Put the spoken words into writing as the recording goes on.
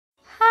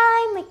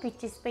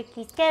Bridges,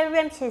 sparkly,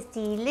 scrumptious,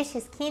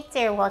 delicious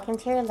Cancer. Welcome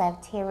to your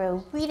Love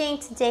Tarot reading.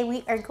 Today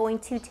we are going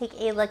to take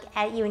a look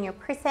at you and your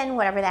person,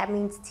 whatever that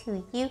means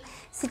to you.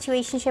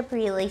 Situationship,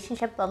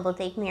 relationship, bumble,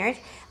 date, marriage.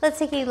 Let's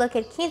take a look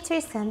at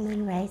Cancer, Sun,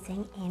 Moon,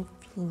 Rising, and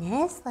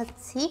Venus.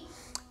 Let's see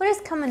what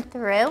is coming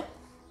through.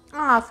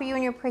 For you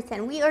and your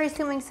person, we are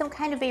assuming some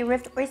kind of a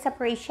rift or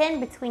separation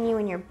between you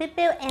and your boo,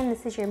 and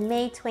this is your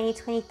May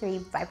 2023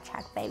 vibe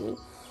check, baby.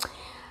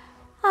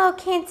 Oh,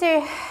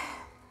 Cancer,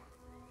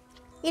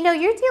 you know,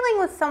 you're dealing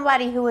with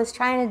somebody who is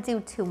trying to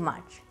do too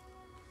much.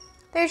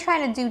 They're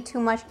trying to do too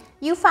much.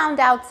 You found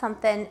out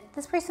something.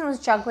 This person was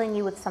juggling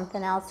you with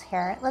something else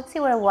here. Let's see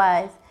what it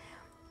was.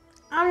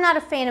 I'm not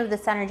a fan of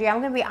this energy.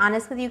 I'm going to be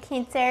honest with you,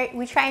 Cancer.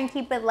 We try and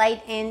keep it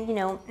light and, you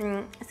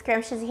know,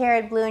 skirmishes here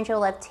at Blue Angel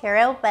Love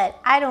Tarot, but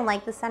I don't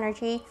like this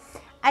energy.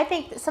 I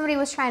think that somebody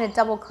was trying to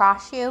double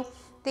cross you.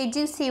 They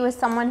do see you as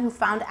someone who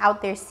found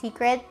out their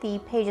secret, the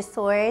Page of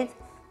Swords.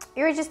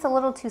 You were just a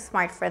little too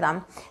smart for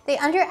them. They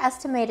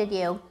underestimated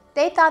you.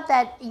 They thought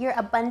that your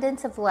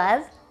abundance of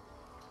love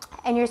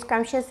and your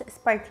scrumptious,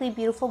 sparkly,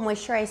 beautiful,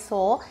 moisturized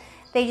soul,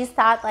 they just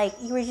thought like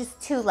you were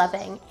just too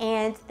loving,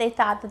 and they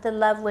thought that the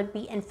love would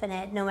be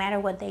infinite no matter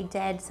what they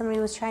did. Somebody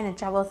was trying to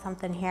juggle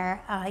something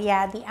here.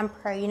 Yeah, the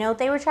Emperor, you know,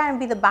 they were trying to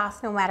be the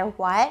boss no matter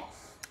what.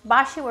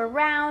 Boss you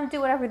around,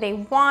 do whatever they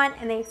want,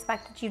 and they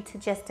expected you to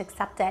just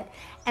accept it.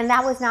 And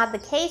that was not the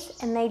case,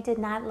 and they did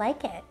not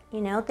like it.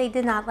 You know, they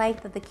did not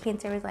like that the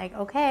Cancer was like,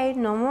 okay,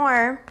 no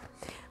more.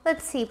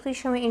 Let's see, please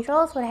show me,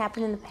 angels, what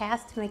happened in the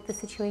past to make the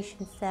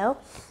situation so.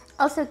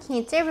 Also,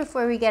 Cancer,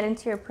 before we get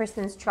into your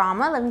person's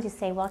drama, let me just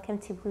say welcome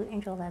to Blue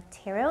Angel Love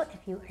Tarot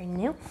if you are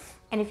new.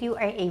 And if you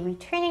are a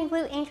returning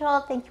Blue Angel,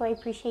 thank you, I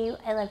appreciate you,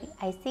 I love you,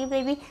 I see you,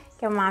 baby.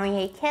 Give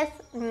mommy a kiss.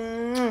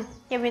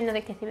 Give me another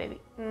kissy,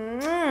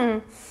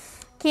 baby.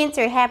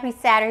 Cancer, happy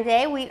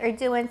Saturday. We are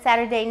doing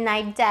Saturday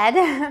Night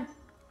Dead.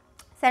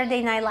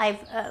 Saturday Night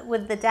Live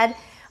with the Dead.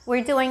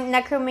 We're doing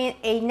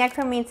a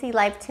necromancy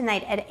live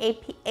tonight at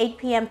 8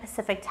 p.m.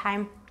 Pacific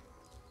time.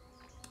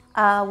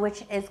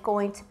 Which is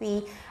going to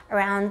be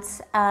around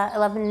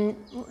 11,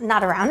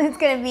 not around, it's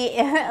going to be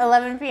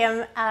 11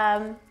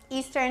 p.m.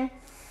 Eastern.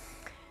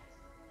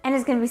 And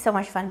it's going to be so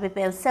much fun,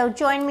 boo. So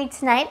join me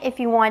tonight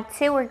if you want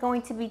to. We're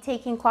going to be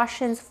taking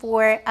questions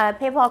for,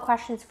 PayPal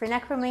questions for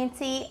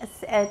necromancy,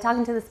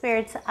 talking to the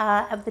spirits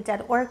of the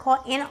dead oracle,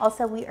 and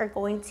also we are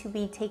going to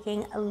be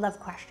taking love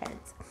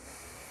questions.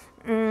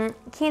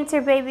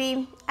 Cancer,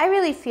 baby, I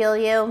really feel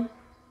you.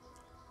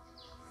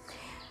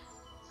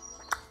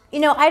 You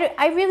know,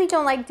 I really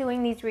don't like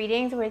doing these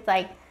readings where it's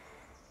like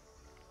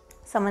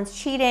someone's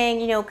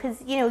cheating, you know,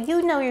 because, you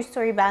know your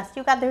story best.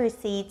 You got the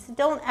receipts.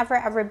 Don't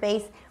ever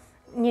base,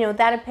 you know,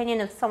 that opinion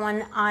of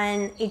someone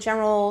on a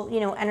general, you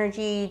know,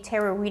 energy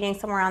tarot reading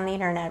somewhere on the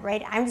internet,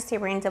 right? I'm just a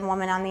random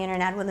woman on the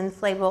internet with an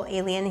inflatable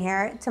alien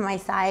here to my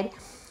side.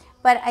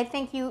 But I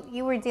think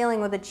you were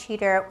dealing with a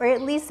cheater, or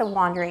at least a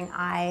wandering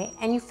eye,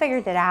 and you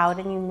figured it out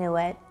and you knew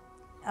it.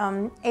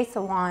 Ace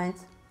of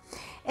Wands.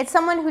 It's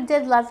someone who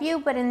did love you,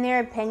 but in their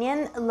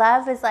opinion,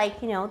 love is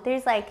like, you know,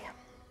 there's like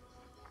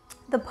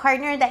the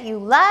partner that you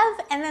love,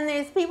 and then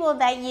there's people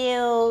that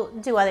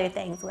you do other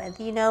things with,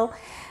 you know.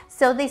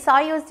 So they saw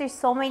you as their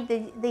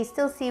soulmate. They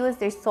still see you as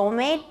their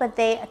soulmate, but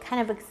they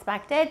kind of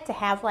expected to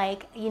have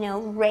like, you know,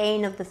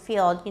 reign of the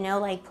field, you know,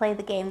 like play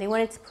the game. They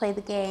wanted to play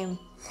the game.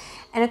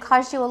 And it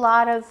caused you a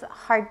lot of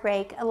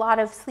heartbreak, a lot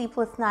of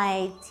sleepless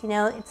nights, you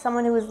know. It's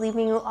someone who was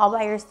leaving you all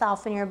by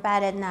yourself in your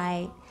bed at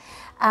night.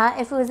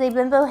 If it was a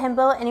bimbo,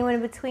 himbo, anyone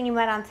in between you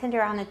met on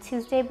Tinder on a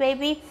Tuesday,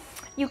 baby,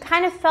 you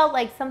kind of felt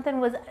like something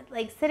was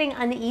like sitting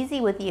uneasy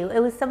with you. It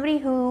was somebody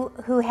who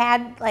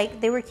had like,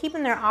 they were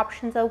keeping their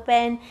options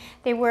open.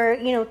 They were,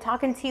 you know,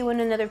 talking to you and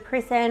another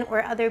person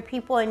or other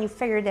people, and you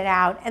figured it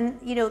out. And,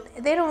 you know,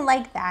 they don't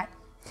like that.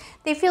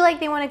 They feel like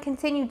they want to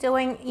continue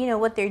doing, you know,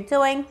 what they're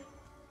doing.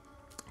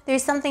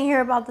 There's something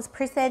here about this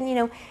person, you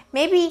know,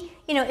 maybe,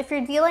 you know, if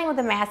you're dealing with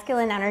a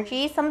masculine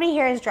energy, somebody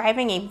here is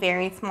driving a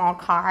very small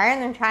car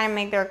and they're trying to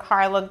make their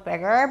car look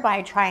bigger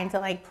by trying to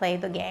like play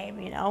the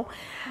game, you know.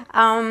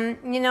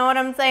 You know what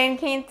I'm saying,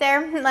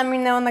 Cancer? Let me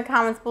know in the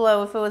comments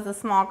below if it was a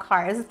small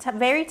car. It's a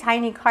very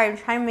tiny car. I'm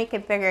trying to make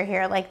it bigger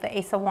here, like the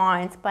Ace of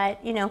Wands,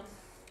 but, you know,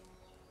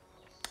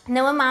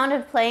 no amount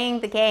of playing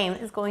the game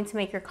is going to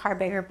make your car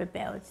bigger, but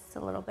just a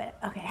little bit.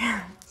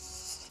 Okay.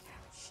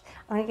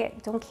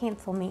 Don't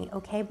cancel me,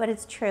 okay? But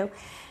it's true.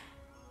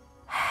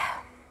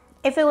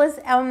 If it was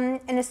an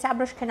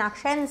established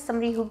connection,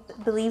 somebody who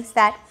believes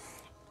that,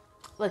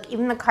 look,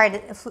 even the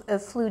card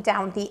flew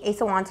down, the Ace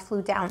of Wands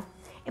flew down.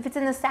 If it's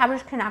an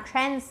established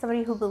connection,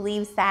 somebody who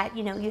believes that,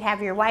 you know, you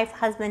have your wife,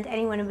 husband,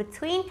 anyone in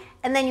between,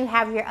 and then you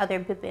have your other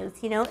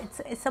boo-boos, you know?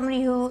 It's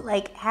somebody who,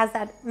 like, has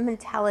that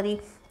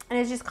mentality and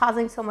is just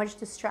causing so much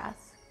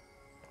distress.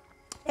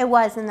 It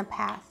was in the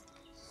past.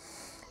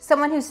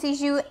 Someone who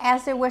sees you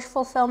as their wish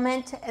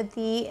fulfillment,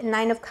 the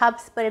Nine of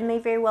Cups, but it may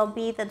very well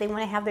be that they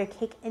want to have their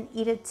cake and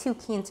eat it too,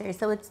 Cancer.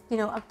 So it's, you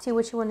know, up to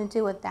what you want to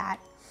do with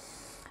that.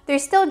 They're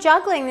still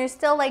juggling. They're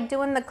still like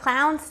doing the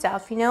clown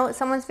stuff, you know.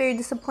 Someone's very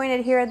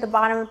disappointed here at the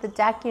bottom of the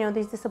deck. You know,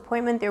 there's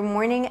disappointment. They're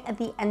mourning at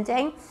the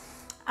ending.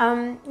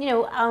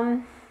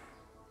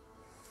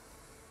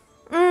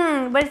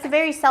 But it's a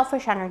very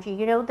selfish energy.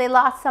 You know, they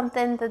lost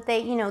something that they,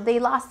 you know, they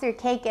lost their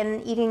cake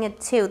and eating it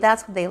too.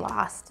 That's what they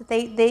lost.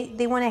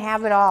 They want to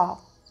have it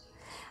all.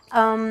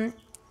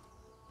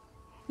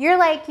 You're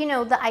like, you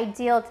know, the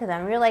ideal to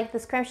them. You're like the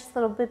scrumptious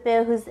little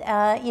boo-boo who's,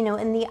 you know,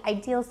 in the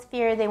ideal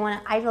sphere. They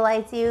want to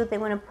idolize you. They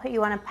want to put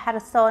you on a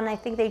pedestal, and I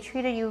think they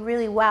treated you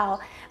really well.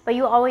 But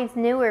you always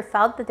knew or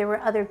felt that there were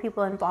other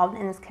people involved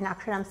in this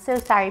connection. I'm so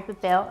sorry,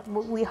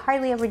 boo-boo. We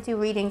hardly ever do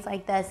readings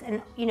like this.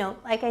 And, you know,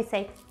 like I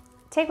say,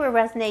 take what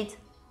resonates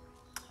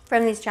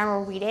from these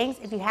general readings.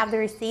 If you have the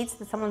receipts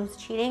that someone was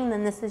cheating,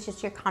 then this is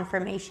just your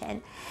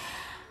confirmation.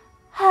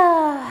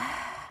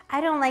 I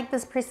don't like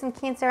this person,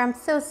 Cancer. I'm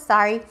so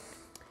sorry.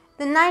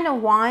 The Nine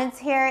of Wands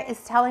here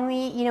is telling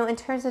me, you know, in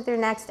terms of their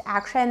next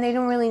action, they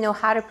don't really know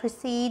how to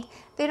proceed.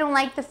 They don't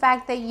like the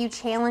fact that you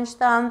challenged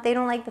them. They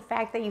don't like the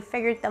fact that you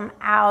figured them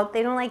out.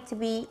 They don't like to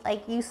be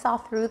like you saw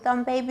through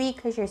them, baby,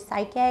 because you're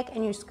psychic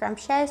and you're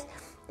scrumptious.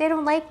 They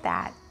don't like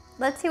that.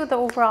 Let's see what the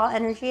overall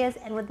energy is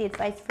and what the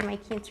advice for my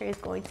Cancer is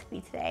going to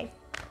be today.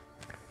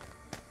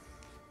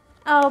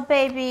 Oh,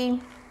 baby.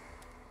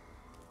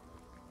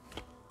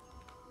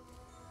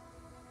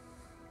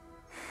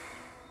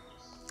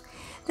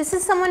 This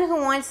is someone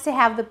who wants to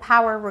have the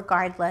power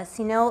regardless,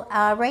 you know.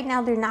 Right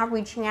now they're not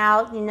reaching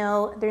out, you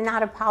know, they're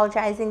not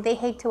apologizing. They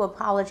hate to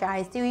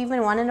apologize. Do you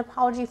even want an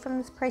apology from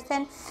this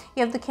person?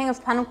 You have the King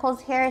of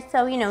Pentacles here.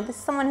 So, you know, this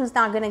is someone who's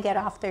not going to get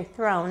off their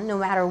throne no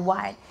matter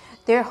what.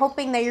 They're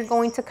hoping that you're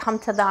going to come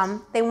to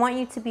them. They want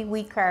you to be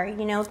weaker,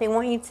 you know. They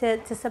want you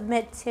to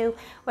submit to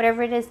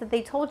whatever it is that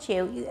they told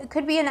you. It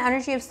could be an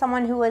energy of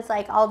someone who was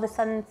like all of a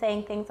sudden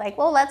saying things like,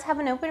 well, let's have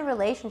an open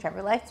relationship,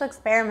 or let's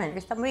experiment,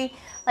 or somebody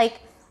like...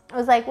 I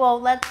was like, well,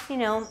 let's, you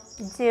know,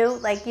 do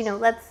like, you know,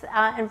 let's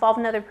involve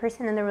another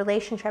person in the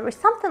relationship or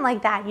something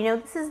like that. You know,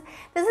 this is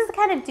the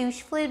kind of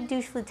douche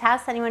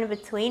flute-test, anyone in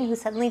between who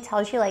suddenly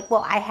tells you like,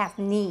 well, I have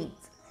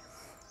needs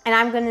and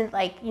I'm going to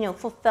like, you know,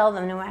 fulfill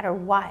them no matter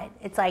what.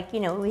 It's like, you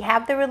know, we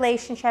have the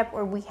relationship,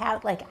 or we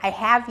have like, I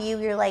have you,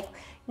 you're like,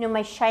 you know,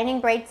 my shining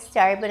bright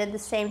star, but at the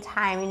same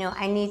time, you know,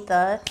 I need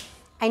the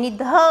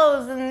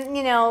hose, and,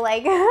 you know,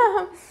 like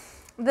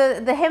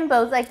the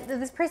himbos, like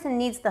this person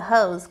needs the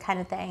hose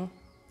kind of thing.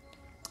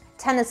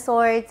 Ten of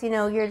Swords, you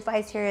know, your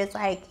advice here is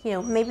like, you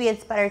know, maybe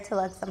it's better to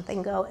let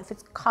something go if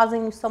it's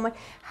causing you so much.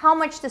 How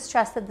much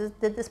distress did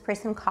this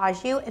person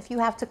cause you? If you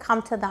have to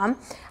come to them,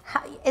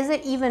 is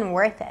it even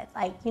worth it?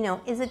 Like, you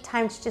know, is it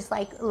time to just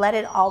like let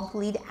it all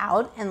bleed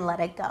out and let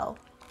it go?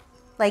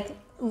 Like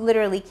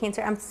literally,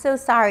 Cancer, I'm so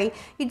sorry.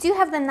 You do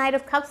have the Knight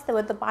of Cups though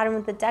at the bottom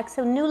of the deck,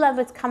 so new love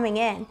is coming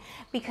in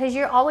because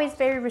you're always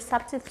very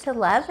receptive to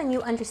love and you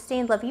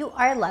understand love. You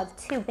are love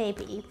too,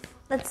 baby.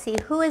 Let's see,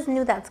 who is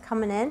new that's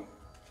coming in?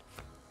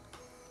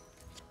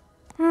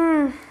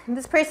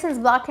 This person's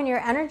blocking your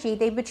energy.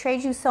 They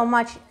betrayed you so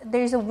much.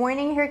 There's a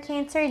warning here,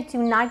 Cancer. Do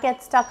not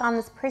get stuck on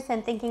this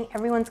person thinking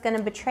everyone's going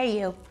to betray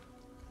you.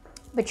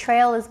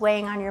 Betrayal is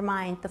weighing on your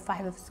mind. The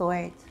Five of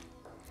Swords.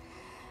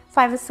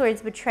 Five of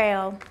Swords,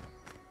 betrayal.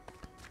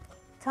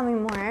 Tell me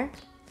more.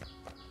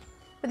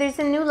 But there's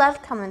a new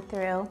love coming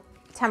through.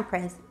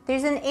 Temperance.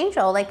 There's an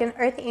angel, like an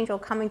earth angel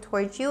coming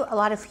towards you. A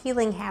lot of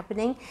healing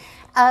happening.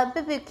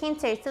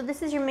 Cancer, so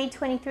this is your May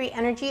 23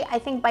 energy. I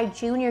think by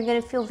June, you're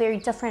going to feel very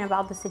different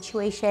about the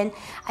situation.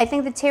 I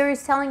think the tarot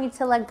is telling you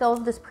to let go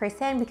of this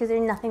person because they're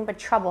nothing but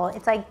trouble.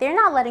 It's like they're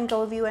not letting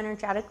go of you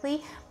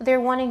energetically, but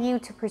they're wanting you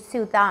to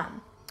pursue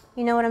them.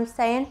 You know what I'm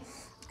saying?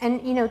 And,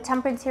 you know,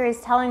 Temperance here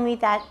is telling me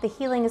that the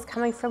healing is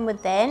coming from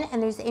within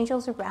and there's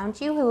angels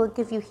around you who will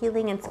give you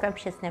healing and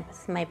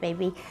scrumptiousness, my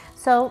baby.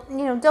 So,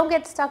 you know, don't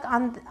get stuck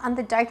on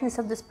the darkness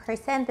of this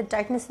person, the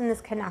darkness in this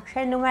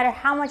connection, no matter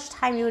how much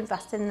time you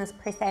invested in this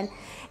person.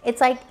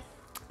 It's like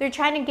they're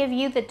trying to give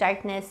you the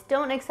darkness.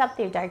 Don't accept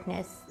their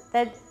darkness.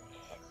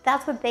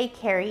 That's what they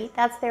carry.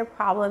 That's their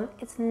problem.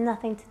 It's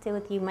nothing to do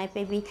with you, my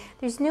baby.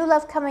 There's new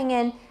love coming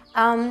in.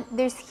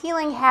 There's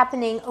healing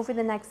happening over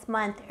the next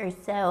month or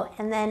so.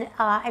 And then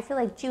I feel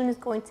like June is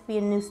going to be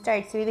a new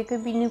start. So there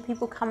could be new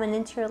people coming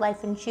into your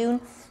life in June.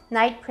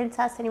 Knight,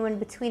 Princess, anyone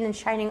between, and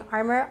Shining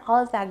Armor.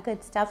 All of that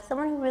good stuff.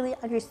 Someone who really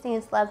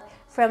understands love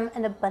from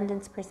an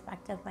abundance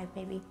perspective, my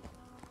baby.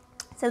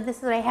 So this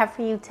is what I have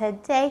for you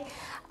today.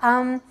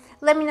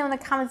 Let me know in the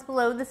comments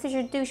below. This is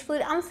your douche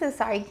flute. I'm so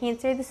sorry,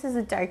 Cancer. This is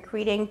a dark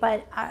reading,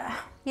 but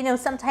you know,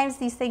 sometimes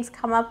these things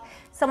come up.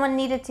 Someone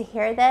needed to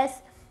hear this.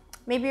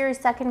 Maybe you're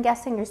second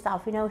guessing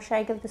yourself. You know, should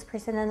I give this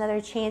person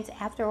another chance?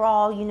 After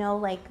all, you know,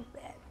 like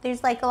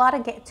there's like a lot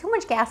of too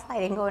much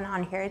gaslighting going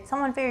on here. It's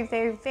someone very,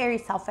 very, very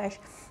selfish.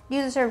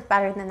 You deserve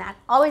better than that.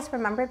 Always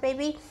remember,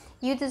 baby,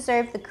 you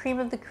deserve the cream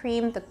of the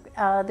cream,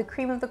 the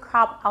cream of the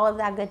crop, all of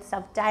that good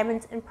stuff.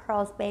 Diamonds and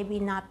pearls, baby,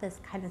 not this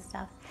kind of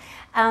stuff.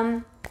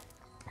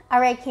 All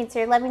right,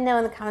 Cancer, let me know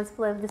in the comments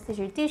below if this is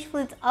your douche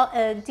flute.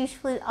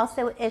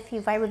 Also, if you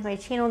vibe with my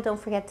channel, don't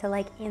forget to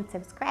like and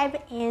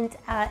subscribe. And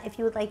if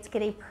you would like to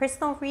get a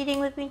personal reading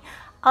with me,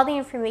 all the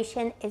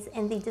information is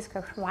in the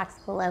description box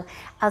below.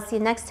 I'll see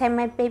you next time,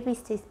 my baby.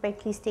 Stay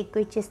sparkly, stay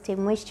gorgeous, stay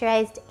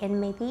moisturized,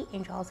 and may the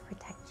angels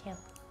protect you.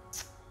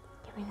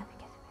 Give me another